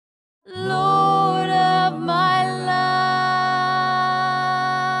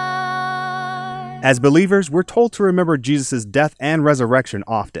As believers, we're told to remember Jesus' death and resurrection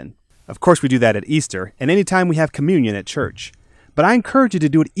often. Of course, we do that at Easter and anytime we have communion at church. But I encourage you to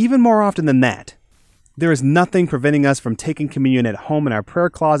do it even more often than that. There is nothing preventing us from taking communion at home in our prayer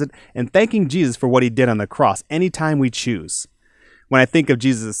closet and thanking Jesus for what he did on the cross anytime we choose. When I think of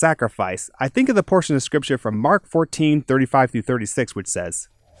Jesus' sacrifice, I think of the portion of scripture from Mark 14:35-36, which says,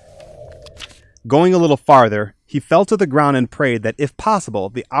 "Going a little farther, he fell to the ground and prayed that if possible,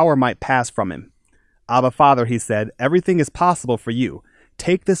 the hour might pass from him. Abba, Father, he said, everything is possible for you.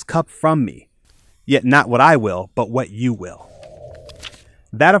 Take this cup from me. Yet not what I will, but what you will."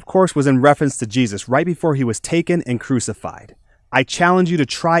 That, of course, was in reference to Jesus right before he was taken and crucified. I challenge you to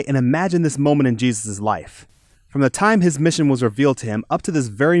try and imagine this moment in Jesus' life. From the time his mission was revealed to him up to this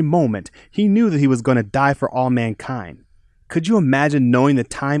very moment, he knew that he was going to die for all mankind. Could you imagine knowing the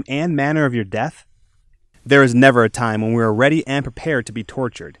time and manner of your death? There is never a time when we are ready and prepared to be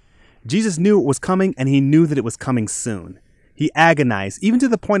tortured. Jesus knew it was coming, and he knew that it was coming soon. He agonized, even to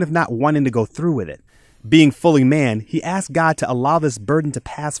the point of not wanting to go through with it. Being fully man, he asked God to allow this burden to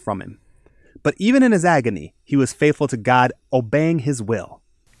pass from him. But even in his agony, he was faithful to God, obeying his will.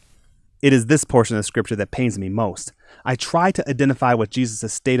 It is this portion of scripture that pains me most. I try to identify with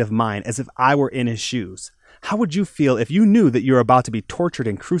Jesus' state of mind as if I were in his shoes. How would you feel if you knew that you're about to be tortured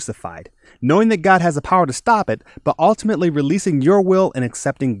and crucified, knowing that God has the power to stop it, but ultimately releasing your will and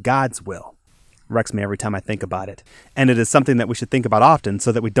accepting God's will? Wrecks me every time I think about it. And it is something that we should think about often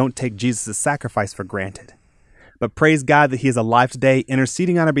so that we don't take Jesus' sacrifice for granted. But praise God that he is alive today,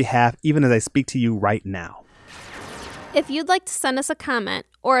 interceding on our behalf, even as I speak to you right now. If you'd like to send us a comment,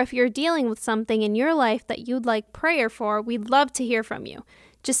 or if you're dealing with something in your life that you'd like prayer for, we'd love to hear from you.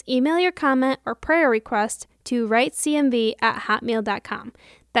 Just email your comment or prayer request to writecmv@hotmail.com.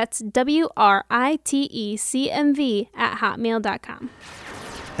 That's WRITECMV@hotmail.com.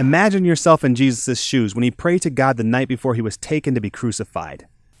 Imagine yourself in Jesus' shoes when he prayed to God the night before he was taken to be crucified.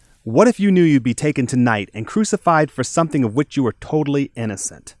 What if you knew you'd be taken tonight and crucified for something of which you were totally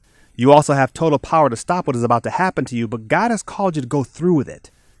innocent? You also have total power to stop what is about to happen to you, but God has called you to go through with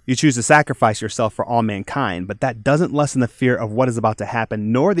it. You choose to sacrifice yourself for all mankind, but that doesn't lessen the fear of what is about to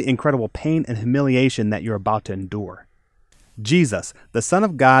happen, nor the incredible pain and humiliation that you're about to endure. Jesus, the Son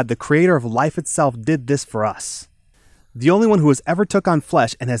of God, the creator of life itself, did this for us. The only one who has ever took on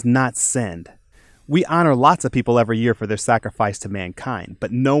flesh and has not sinned. We honor lots of people every year for their sacrifice to mankind,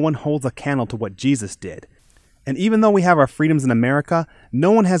 but no one holds a candle to what Jesus did. And even though we have our freedoms in America,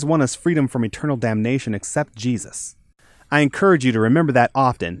 no one has won us freedom from eternal damnation except Jesus. I encourage you to remember that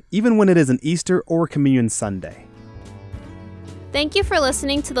often, even when it is an Easter or Communion Sunday. Thank you for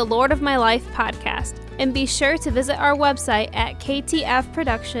listening to the Lord of My Life podcast, and be sure to visit our website at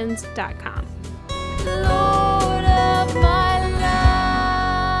ktfproductions.com.